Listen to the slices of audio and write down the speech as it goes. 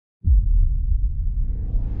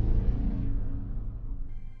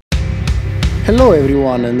Hello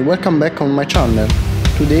everyone and welcome back on my channel.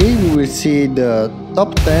 Today we will see the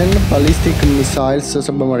top 10 ballistic missiles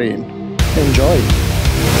submarine. Enjoy!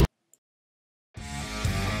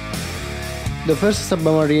 The first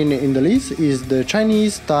submarine in the list is the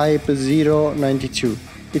Chinese Type 092.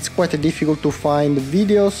 It's quite difficult to find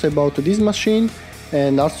videos about this machine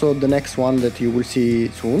and also the next one that you will see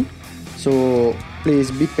soon. So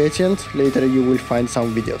please be patient, later you will find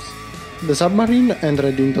some videos. The submarine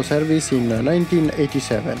entered into service in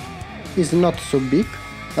 1987. It's not so big,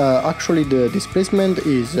 actually the displacement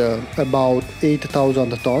is about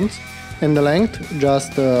 8,000 tons and the length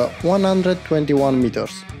just 121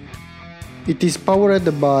 meters. It is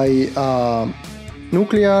powered by a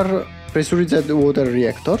nuclear pressurized water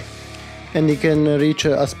reactor and it can reach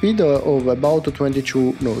a speed of about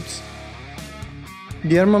 22 knots.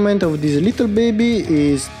 The armament of this little baby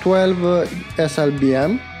is 12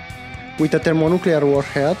 SSBN with a thermonuclear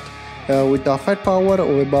warhead with a firepower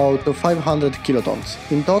of about 500 kilotons.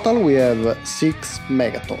 In total we have 6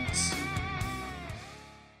 megatons.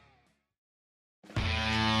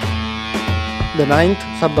 The ninth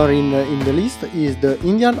submarine in the list is the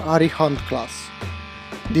Indian Arihant class.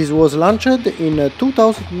 This was launched in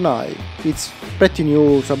 2009. It's pretty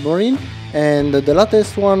new submarine and the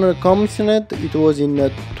latest one commissioned it was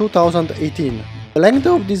in 2018. The length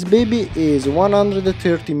of this baby is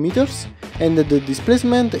 130 meters and the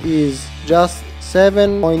displacement is just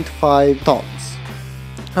 7.5 tons.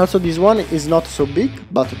 Also this one is not so big,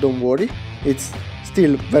 but don't worry, it's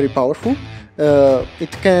still very powerful.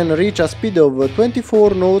 It can reach a speed of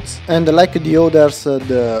 24 knots and like the others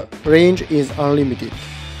the range is unlimited.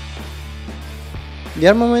 The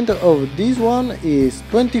armament of this one is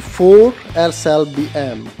 24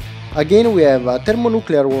 SSBN. Again we have a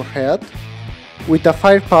thermonuclear warhead with a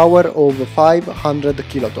firepower of 500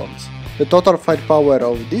 kilotons. The total firepower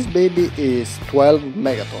of this baby is 12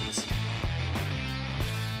 megatons.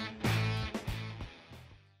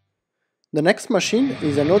 The next machine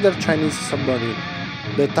is another Chinese submarine,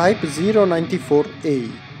 the Type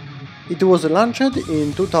 094A. It was launched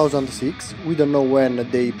in 2006, we don't know when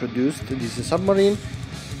they produced this submarine.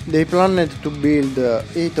 They planned to build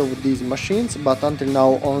 8 of these machines, but until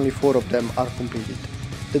now only 4 of them are completed.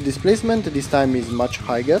 The displacement this time is much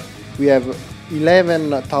higher. We have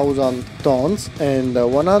 11,000 tons and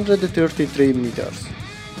 133 meters.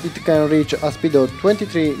 It can reach a speed of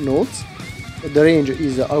 23 knots. The range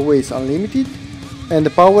is always unlimited and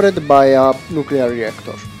powered by a nuclear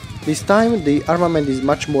reactor. This time the armament is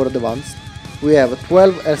much more advanced. We have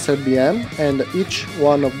 12 SSBN and each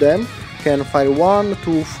one of them can fire 1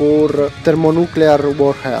 to 4 thermonuclear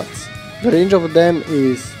warheads. The range of them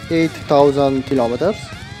is 8,000 kilometers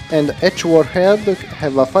and each warhead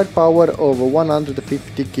have a firepower of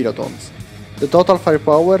 150 kilotons. The total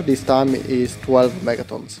firepower this time is 12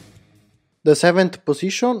 megatons. The 7th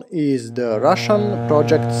position is the Russian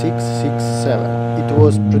Project 667. It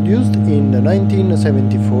was produced in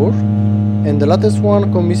 1974 and the latest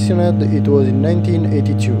one commissioned it was in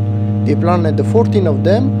 1982. They planned 14 of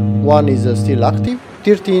them, one is still active,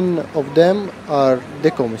 13 of them are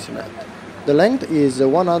decommissioned. The length is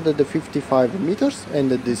 155 meters and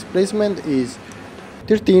the displacement is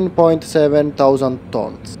 13.7 thousand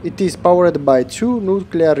tons. It is powered by 2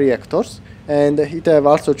 nuclear reactors and it has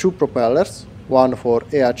also 2 propellers, one for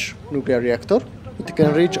each nuclear reactor. It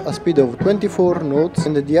can reach a speed of 24 knots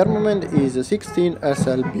and the armament is 16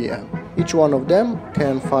 SSBN. Each one of them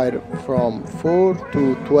can fire from 4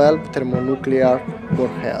 to 12 thermonuclear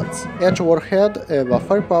warheads. Each warhead has a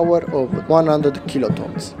firepower of 100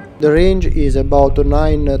 kilotons. The range is about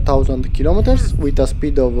 9,000 kilometers with a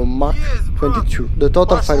speed of Mach 22. The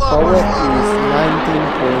total firepower is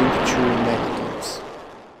 19.2 megatons.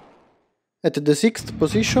 At the 6th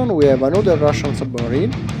position we have another Russian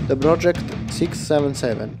submarine, the Project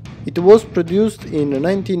 677. It was produced in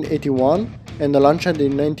 1981 and launched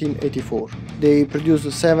in 1984. They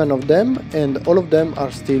produced 7 of them and all of them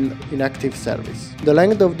are still in active service. The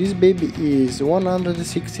length of this baby is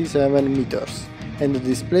 167 meters and the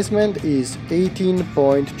displacement is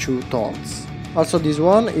 18.2 tons. Also this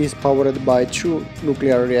one is powered by 2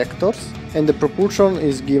 nuclear reactors and the propulsion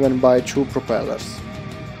is given by 2 propellers.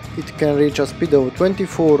 It can reach a speed of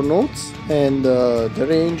 24 knots and the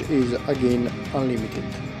range is again unlimited.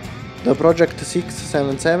 The Project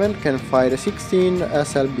 677 can fire 16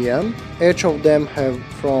 SSBN. Each of them have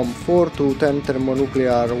from 4 to 10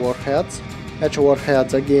 thermonuclear warheads. Each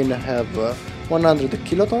warheads again have 100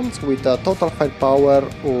 kilotons with a total firepower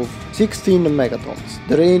of 16 megatons.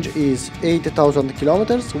 The range is 8,000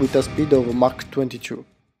 kilometers with a speed of Mach 22.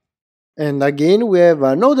 And again we have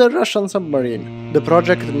another Russian submarine, the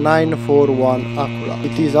Project 941 Akula.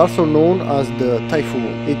 It is also known as the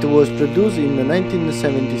Typhoon. It was produced in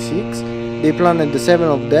 1976. They planned 7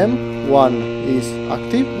 of them. One is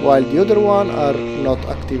active, while the other one are not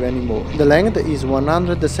active anymore. The length is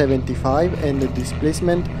 175 and the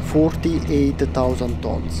displacement 48,000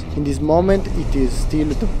 tons. In this moment it is still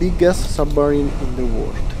the biggest submarine in the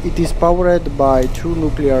world. It is powered by 2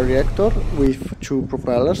 nuclear reactors with 2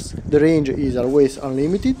 propellers. The range is always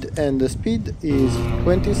unlimited and the speed is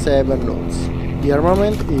 27 knots. The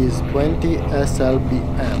armament is 20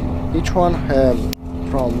 SLBN. Each one have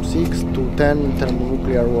from 6 to 10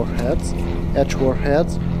 thermonuclear warheads, each warhead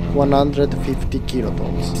 150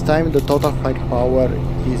 kilotons. This time the total firepower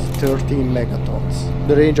is 30 megatons.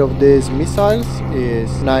 The range of these missiles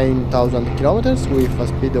is 9,000 kilometers with a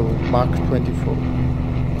speed of Mach 24.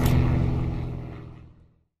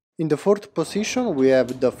 In the 4th position we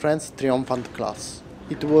have the France Triomphant class.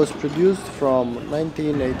 It was produced from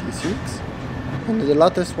 1986 and the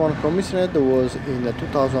latest one commissioned was in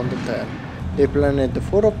 2010. They planned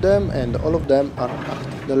 4 of them and all of them are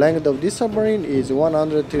active. The length of this submarine is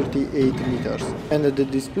 138 meters and the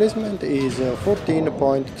displacement is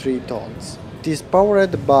 14.3 tons. It is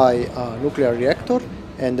powered by a nuclear reactor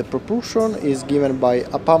and the propulsion is given by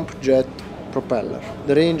a pump jet propeller.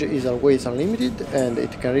 The range is always unlimited and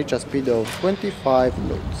it can reach a speed of 25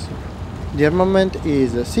 knots. The armament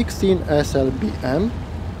is 16 SLBM.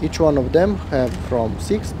 Each one of them have from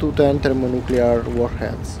 6 to 10 thermonuclear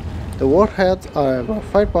warheads. The warheads have a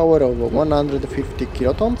firepower of 150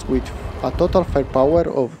 kilotons with a total firepower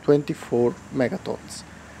of 24 megatons.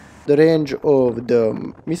 The range of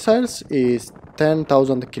the missiles is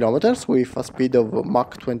 10,000 kilometers with a speed of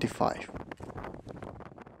Mach 25.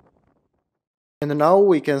 And now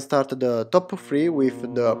we can start the top 3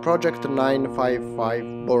 with the Project 955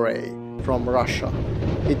 Borei from Russia.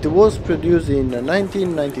 It was produced in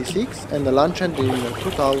 1996 and launched in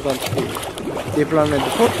 2008. They planned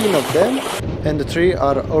 14 of them and 3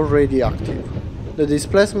 are already active. The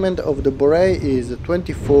displacement of the Borei is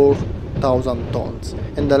 24,000 tons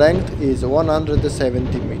and the length is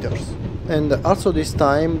 170 meters. And also this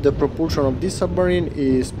time the propulsion of this submarine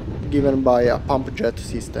is given by a pump jet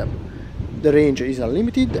system. The range is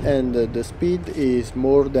unlimited and the speed is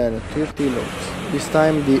more than 30 knots. This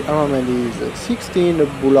time the armament is 16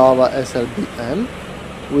 Bulava SLBM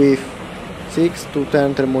with 6 to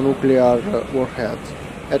 10 thermonuclear warheads.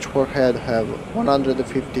 Each warhead have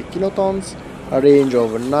 150 kilotons, a range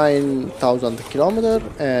of 9,000 km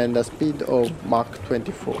and a speed of Mach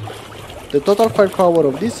 24. The total firepower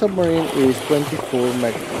of this submarine is 24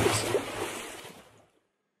 megatons.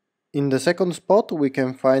 In the second spot we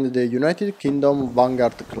can find the United Kingdom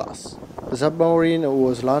Vanguard class. The submarine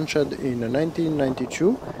was launched in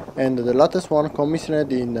 1992 and the latest one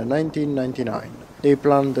commissioned in 1999. They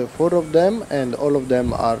planned 4 of them and all of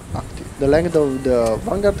them are active. The length of the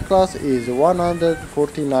Vanguard class is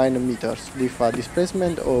 149 meters with a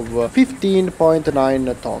displacement of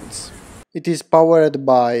 15.9 tons. It is powered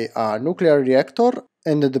by a nuclear reactor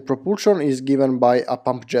and the propulsion is given by a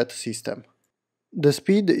pump jet system. The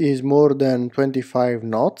speed is more than 25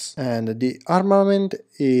 knots and the armament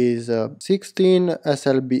is 16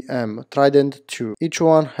 SLBM Trident II. Each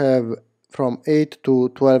one have from 8 to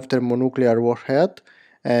 12 thermonuclear warhead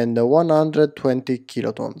and 120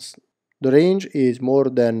 kilotons. The range is more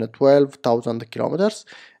than 12,000 kilometers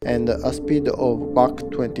and a speed of Mach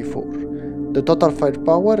 24. The total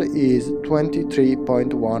firepower is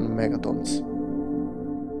 23.1 megatons.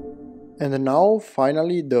 And now,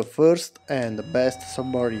 finally, the first and best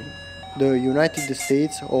submarine, the United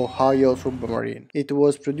States Ohio submarine. It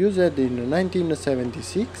was produced in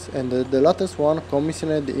 1976 and the latest one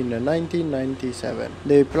commissioned in 1997.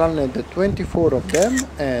 They planned 24 of them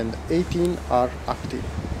and 18 are active.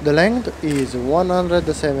 The length is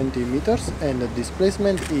 170 meters and the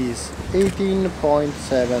displacement is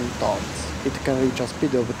 18.7 tons. It can reach a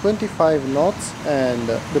speed of 25 knots and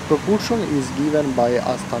the propulsion is given by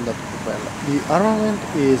a standard propeller. The armament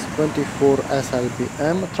is 24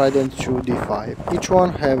 SLBM Trident II D5. Each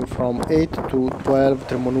one have from 8 to 12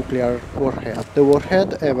 thermonuclear warhead. The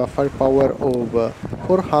warhead have a firepower of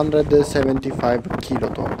 475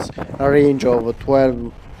 kilotons, a range of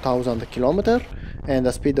 12,000 km and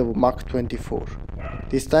a speed of Mach 24.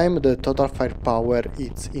 This time the total firepower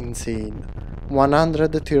is insane.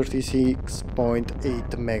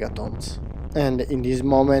 136.8 megatons. And in this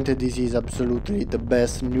moment this is absolutely the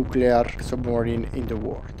best nuclear submarine in the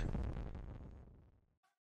world.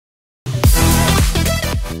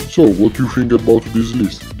 So, what do you think about this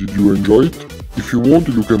list? Did you enjoy it? If you want,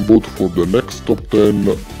 you can vote for the next top 10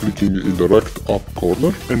 clicking in the right up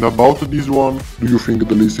corner. And about this one, do you think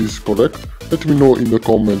the list is correct? Let me know in the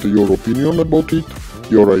comment your opinion about it,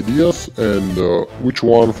 your ideas, and which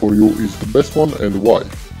one for you is the best one and why.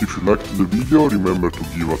 If you liked the video, remember to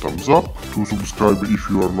give a thumbs up, to subscribe if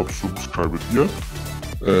you are not subscribed yet,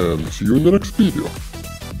 and see you in the next video.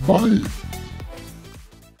 Bye!